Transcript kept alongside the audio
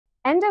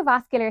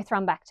Endovascular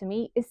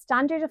thrombectomy is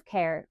standard of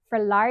care for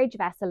large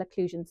vessel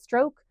occlusion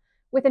stroke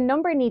with a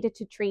number needed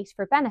to treat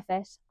for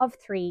benefit of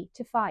 3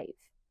 to 5.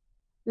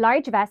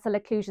 Large vessel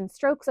occlusion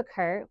strokes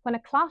occur when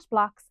a clot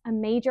blocks a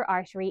major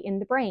artery in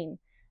the brain,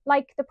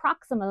 like the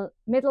proximal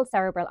middle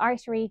cerebral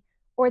artery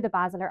or the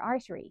basilar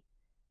artery,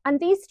 and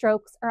these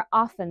strokes are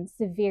often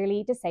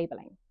severely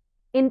disabling.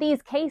 In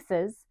these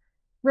cases,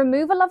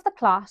 removal of the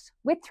clot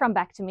with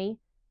thrombectomy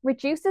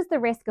reduces the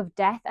risk of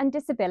death and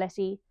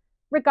disability,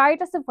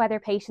 regardless of whether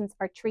patients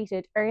are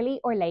treated early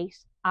or late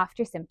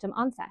after symptom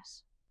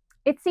onset.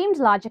 It seemed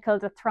logical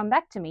that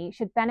thrombectomy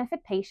should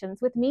benefit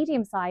patients with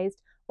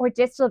medium-sized or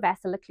distal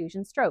vessel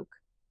occlusion stroke.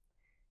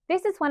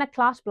 This is when a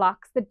clot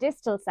blocks the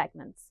distal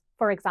segments,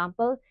 for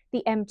example,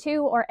 the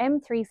M2 or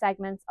M3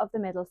 segments of the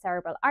middle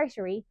cerebral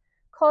artery,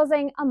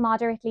 causing a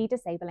moderately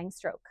disabling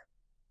stroke.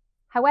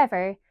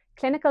 However,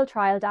 clinical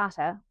trial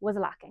data was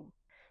lacking.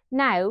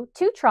 Now,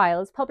 2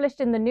 trials published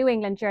in the New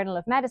England Journal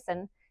of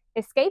Medicine,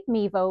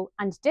 ESCAPE-MeVO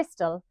and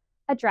DISTAL,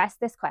 address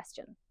this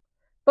question.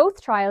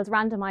 Both trials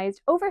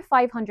randomized over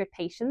 500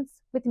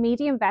 patients with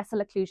medium vessel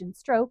occlusion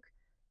stroke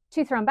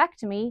to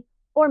thrombectomy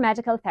or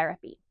medical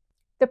therapy.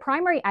 The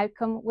primary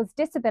outcome was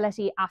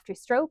disability after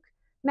stroke,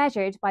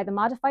 measured by the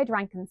modified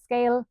Rankin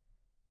scale,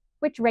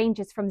 which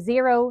ranges from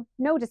 0,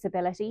 no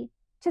disability,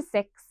 to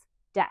 6,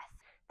 death.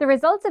 The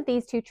results of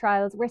these 2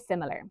 trials were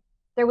similar.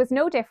 There was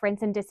no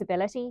difference in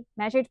disability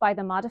measured by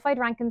the modified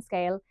Rankin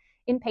scale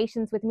in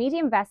patients with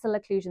medium vessel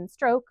occlusion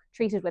stroke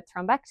treated with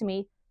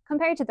thrombectomy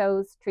compared to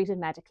those treated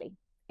medically.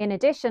 In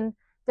addition,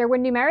 there were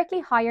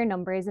numerically higher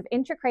numbers of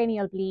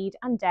intracranial bleed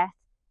and death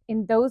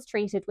in those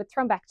treated with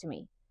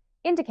thrombectomy,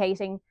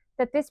 indicating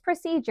that this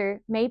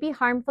procedure may be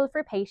harmful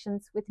for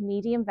patients with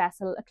medium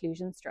vessel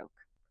occlusion stroke.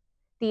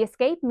 The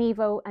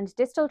ESCAPE-MeVO and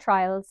DISTAL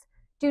trials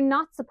do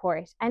not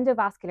support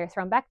endovascular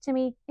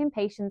thrombectomy in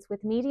patients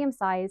with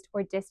medium-sized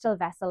or distal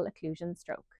vessel occlusion stroke.